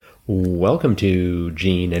Welcome to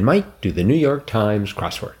Gene and Mike do the New York Times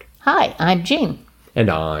crossword. Hi, I'm Jean. And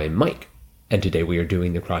I'm Mike. And today we are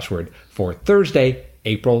doing the crossword for Thursday,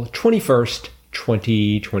 April 21st,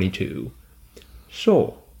 2022.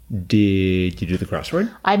 So, did you do the crossword?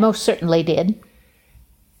 I most certainly did.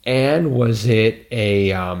 And was it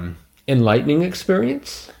a enlightening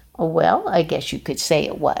experience? Well, I guess you could say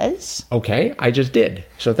it was. Okay, I just did.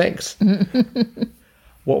 So thanks.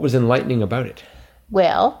 What was enlightening about it?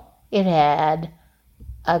 Well, it had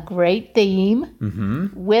a great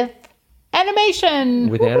theme with animation.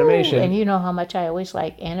 With Woo-hoo! animation. And you know how much I always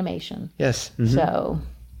like animation. Yes. So,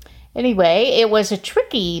 anyway, it was a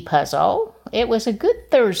tricky puzzle. It was a good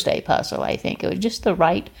Thursday puzzle, I think. It was just the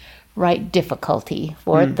right difficulty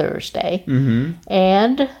for a Thursday.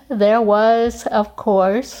 And there was, of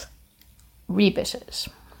course, rebuses.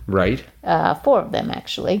 Right. 4 of them,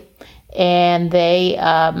 actually. And they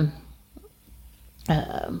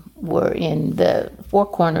were in the 4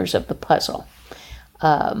 corners of the puzzle.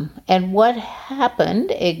 And what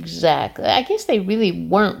happened exactly, I guess they really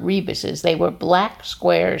weren't rebuses. They were black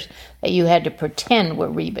squares that you had to pretend were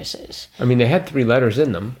rebuses. I mean, they had 3 letters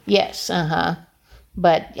in them. Yes,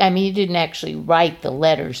 But, I mean, you didn't actually write the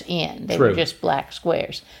letters in. They True. were just black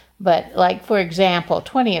squares. But, like, for example,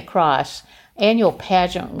 20 Across, annual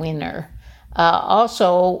pageant winner,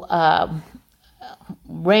 also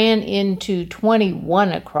ran into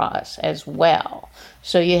 21 Across as well.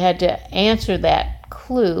 So you had to answer that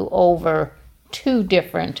clue over 2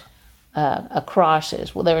 different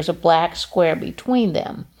acrosses. Well, there was a black square between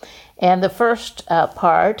them. And the first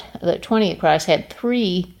part, the 20 Across, had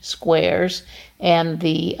 3 squares, and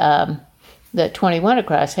the 21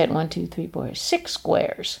 Across had 6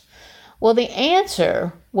 squares. Well, the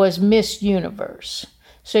answer was Miss Universe.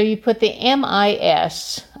 So you put the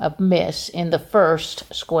MIS of Miss in the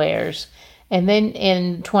first squares, and then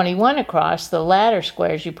in 21 Across, the latter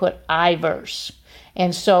squares, you put Iverse.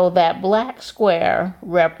 And so that black square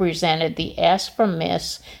represented the S from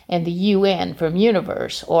Miss and the UN from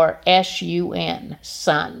Universe, or SUN,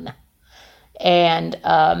 Sun. And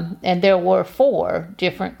there were 4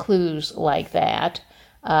 different clues like that.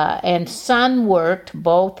 And Sun worked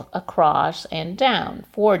both across and down.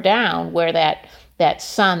 4 down, where that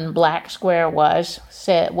sun black square was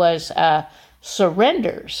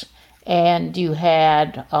surrenders. And you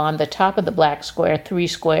had on the top of the black square 3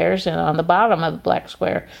 squares, and on the bottom of the black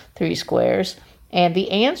square 3 squares. And the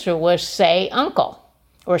answer was say uncle,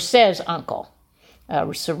 or says uncle.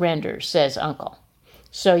 Surrenders, says uncle.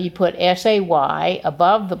 So you put SAY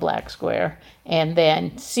above the black square, and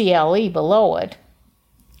then CLE below it.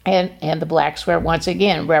 And the black square, once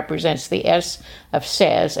again, represents the S of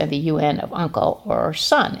says and the UN of uncle, or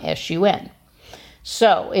son, SUN.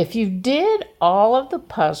 So if you did all of the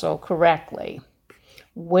puzzle correctly,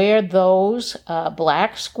 where those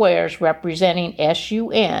black squares representing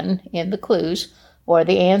SUN in the clues, or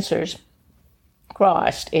the answers,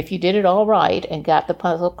 crossed, if you did it all right and got the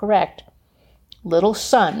puzzle correct, little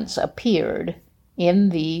suns appeared in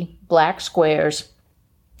the black squares,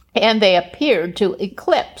 and they appeared to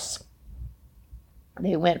eclipse.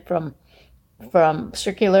 They went from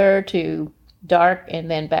circular to dark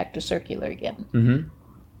and then back to circular again.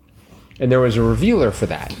 And there was a revealer for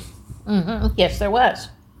that. Yes, there was.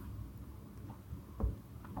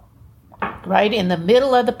 Right in the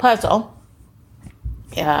middle of the puzzle,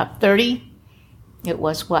 30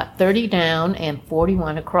 down and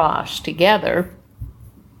 41 across together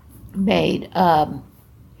made...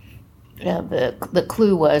 the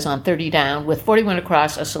clue was on 30 down, with 41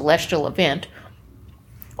 across, a celestial event,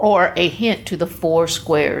 or a hint to the 4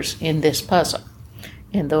 squares in this puzzle.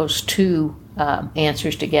 And those 2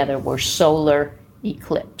 answers together were solar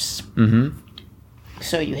eclipse.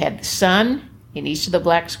 So you had the sun in each of the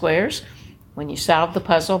black squares. When you solved the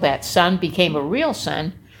puzzle, that sun became a real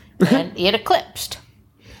sun, and it eclipsed.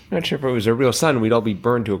 Not sure if it was a real sun, we'd all be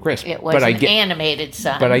burned to a crisp. It was animated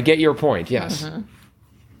sun. But I get your point, yes.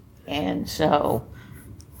 And so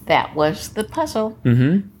that was the puzzle.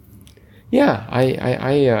 Yeah,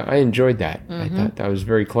 I enjoyed that. I thought that was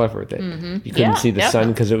very clever that you couldn't see the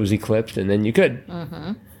sun because it was eclipsed, and then you could. How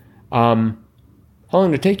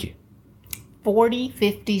long did it take you?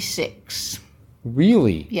 40:56.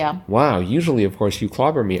 Really? Yeah. Wow. Usually, of course, you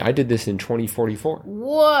clobber me. I did this in 2044.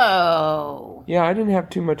 Whoa. Yeah, I didn't have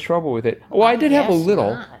too much trouble with it. Well, I did have a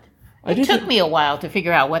little. Not. It took me a while to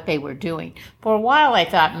figure out what they were doing. For a while, I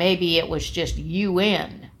thought maybe it was just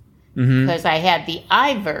UN. Because I had the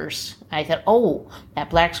I-verse. I thought, oh, that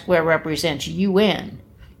black square represents UN.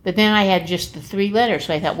 But then I had just the 3 letters.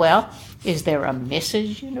 So I thought, well, is there a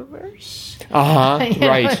Mrs. Universe?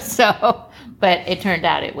 Right. So, But it turned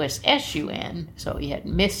out it was SUN, so he had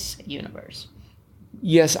Miss Universe.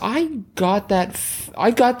 Yes, I got that.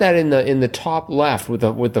 I got that in the top left with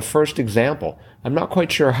the first example. I'm not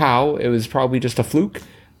quite sure how. It was probably just a fluke,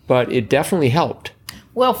 but it definitely helped.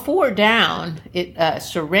 Well, 4 down, it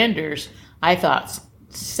surrenders. I thought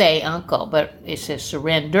say uncle, but it says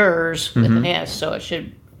surrenders with an S, so it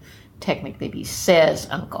should technically be says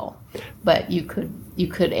uncle. But you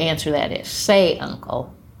could answer that as say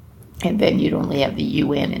uncle, and then you'd only have the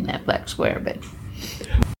UN in that black square. But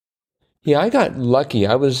yeah, I got lucky.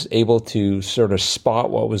 I was able to sort of spot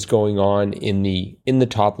what was going on in the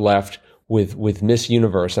top left with Miss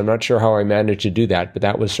Universe. I'm not sure how I managed to do that, but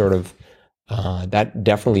that was sort of that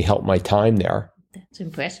definitely helped my time there. That's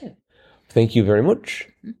impressive. Thank you very much.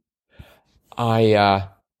 I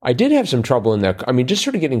did have some trouble in that. I mean, just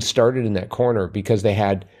sort of getting started in that corner because they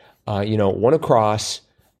had, one across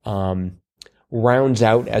rounds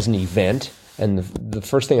out as an event. And the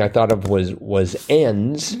first thing I thought of was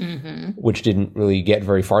ends, which didn't really get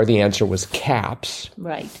very far. The answer was caps.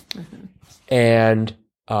 Right. And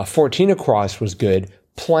 14 across was good.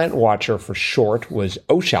 Plant watcher for short was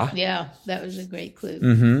OSHA. Yeah, that was a great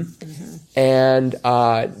clue. And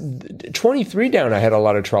 23 down I had a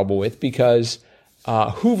lot of trouble with because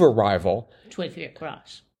Hoover rival. 23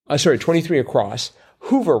 across. 23 across.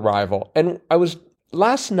 Hoover rival. And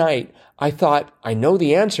last night I thought, I know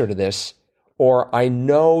the answer to this. Or I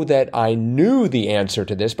know that I knew the answer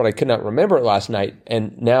to this, but I could not remember it last night.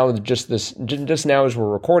 And now, just now as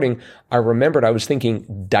we're recording, I remembered I was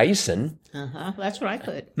thinking Dyson. That's what I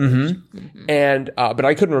could. And but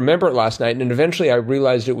I couldn't remember it last night. And eventually, I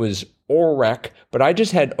realized it was OREC, but I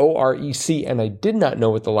just had OREC, and I did not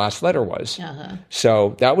know what the last letter was.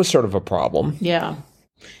 So that was sort of a problem. Yeah.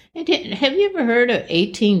 And have you ever heard of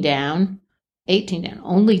 18 down? 18 down.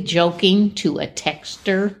 Only joking to a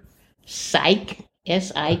texter. Psyche,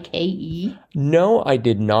 S-I-K-E? No, I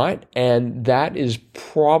did not, and that is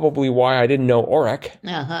probably why I didn't know OREC.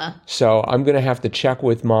 So I'm going to have to check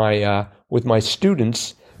with my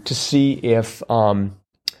students to see if,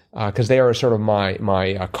 because they are sort of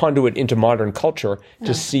my conduit into modern culture,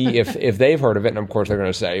 to see if they've heard of it. And of course, they're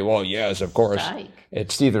going to say, "Well, yes, of course, Psych.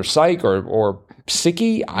 It's either psych or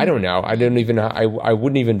psyche." I don't know. I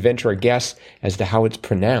wouldn't even venture a guess as to how it's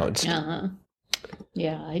pronounced.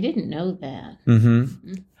 Yeah, I didn't know that.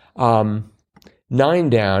 9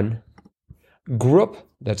 down, group,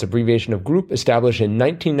 that's abbreviation of group, established in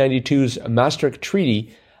 1992's Maastricht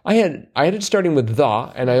Treaty. I had it starting with the,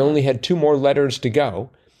 and I only had 2 more letters to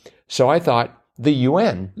go. So I thought, the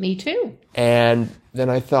UN. Me too. And then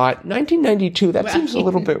I thought, 1992, that seems a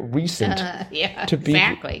little bit recent to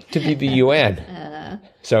be the UN.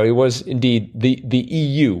 So it was indeed the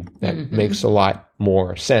EU. That makes a lot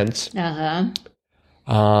more sense.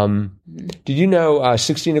 Did you know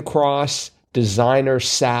 16 across designer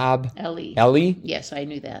Saab Ellie? Yes, I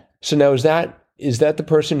knew that. So now is that the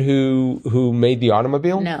person who made the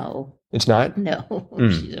automobile? No, it's not. No,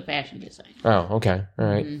 she's a fashion designer. Oh, okay, all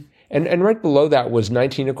right. And right below that was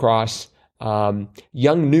 19 across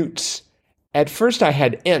young newts. At first, I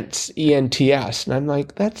had Ents, E-N-T-S, and I'm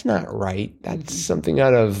like, that's not right. That's something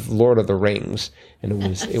out of Lord of the Rings, and it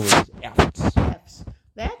was Efts.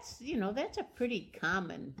 That's a pretty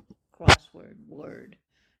common crossword word,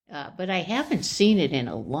 but I haven't seen it in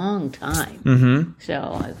a long time. So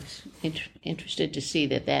I was interested to see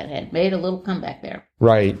that had made a little comeback there.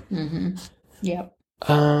 Right. Yep.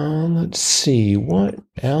 Let's see. What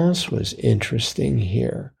else was interesting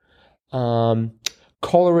here?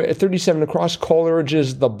 Coleridge, 37 across, Coleridge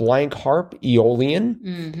is the blank harp,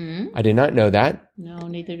 Aeolian. I did not know that. No,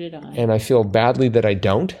 neither did I. And I feel badly that I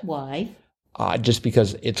don't. Why? Just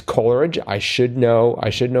because it's Coleridge, I should know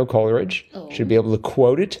Coleridge. Should be able to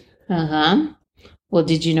quote it. Well,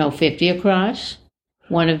 did you know 50 across?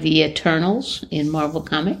 One of the Eternals in Marvel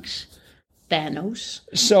Comics, Thanos.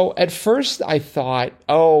 So at first I thought,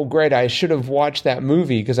 oh, great, I should have watched that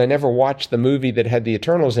movie because I never watched the movie that had the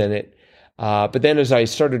Eternals in it. But then as I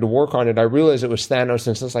started to work on it, I realized it was Thanos,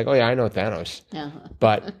 and so it's like, oh yeah, I know Thanos.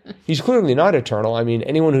 But he's clearly not eternal. I mean,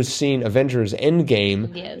 anyone who's seen Avengers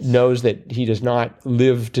Endgame knows that he does not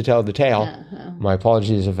live to tell the tale. My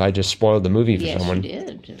apologies if I just spoiled the movie for someone. Yes,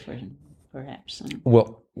 you did, perhaps.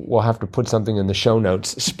 We'll have to put something in the show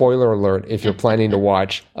notes. Spoiler alert if you're planning to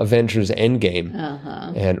watch Avengers Endgame.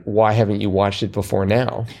 And why haven't you watched it before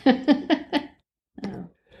now?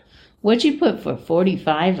 What'd you put for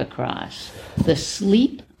 45 across? The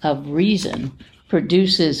sleep of reason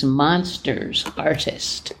produces monsters,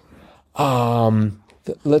 artist.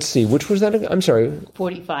 Let's see. Which was that? I'm sorry.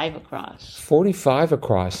 45 across. 45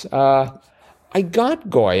 across. I got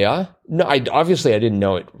Goya. No, obviously I didn't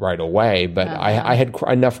know it right away, but I had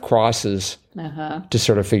enough crosses to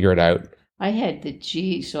sort of figure it out. I had the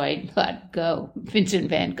G, so I thought go, Vincent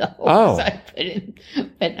van Gogh. Oh. So I put in,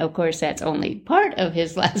 but of course that's only part of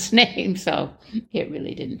his last name, so it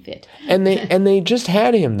really didn't fit. And they just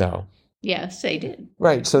had him though. Yes, they did.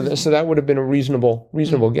 Right. So that would have been a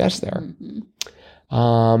reasonable guess there.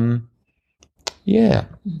 Yeah.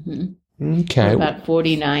 Okay. What about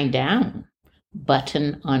 49 down?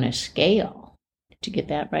 Button on a scale. Did you get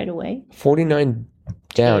that right away? 49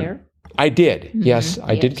 down. Tear? I did. Yes,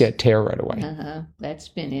 I did get tear right away. That's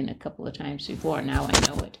been in a couple of times before. Now I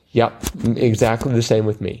know it. Yep. Exactly the same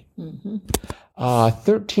with me.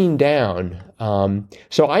 13 down.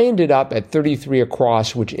 So I ended up at 33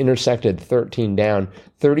 across, which intersected 13 down.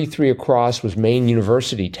 33 across was Maine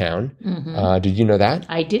University Town. Did you know that?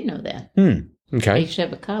 I did know that. Okay. I used to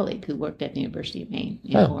have a colleague who worked at the University of Maine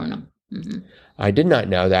in Orem. I did not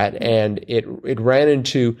know that. And it ran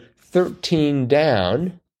into 13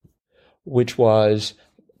 down, which was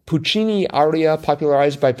Puccini aria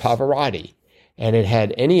popularized by Pavarotti. And it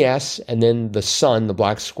had NES and then the sun, the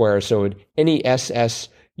black square. So it NESSUN,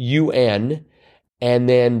 and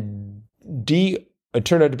then it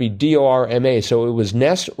turned out to be DORMA. So it was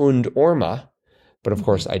Ness und Orma. But of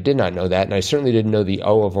course, I did not know that. And I certainly didn't know the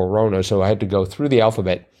O of Orono. So I had to go through the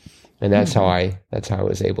alphabet. And that's how I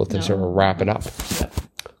was able to sort of wrap it up.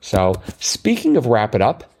 So speaking of wrap it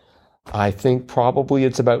up, I think probably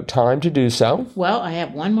it's about time to do so. Well, I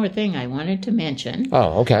have one more thing I wanted to mention.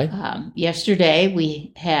 Oh, okay. Yesterday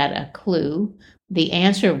we had a clue, the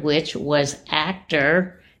answer of which was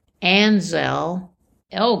actor Ansel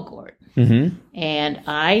Elgort. And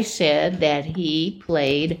I said that he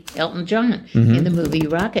played Elton John in the movie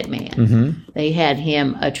Rocket Man. They had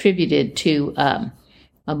him attributed to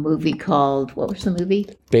a movie called, what was the movie?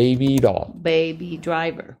 Baby Doll. Baby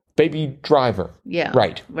Driver. Baby Driver. Yeah.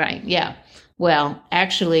 Right, yeah. Well,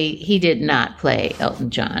 actually, he did not play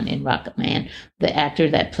Elton John in Rocket Man. The actor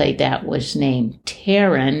that played that was named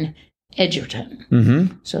Taron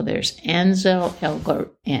Egerton. So there's Ansel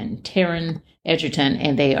Elgort and Taron Egerton,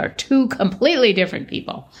 and they are two completely different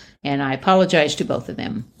people. And I apologize to both of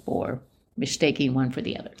them for mistaking one for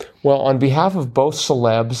the other. Well, on behalf of both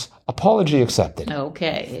celebs, apology accepted.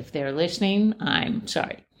 Okay. If they're listening, I'm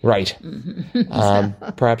sorry. Right.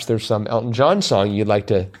 Perhaps there's some Elton John song you'd like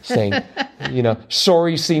to sing.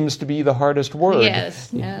 Sorry seems to be the hardest word.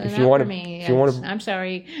 Yes. If you want to, I'm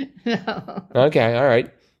sorry. No. Okay.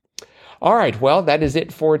 All right. Well, that is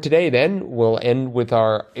it for today. Then we'll end with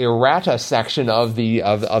our errata section of the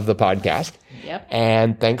podcast. Yep.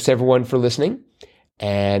 And thanks everyone for listening.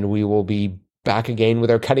 And we will be back again with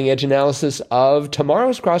our cutting edge analysis of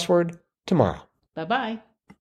tomorrow's crossword tomorrow. Bye-bye.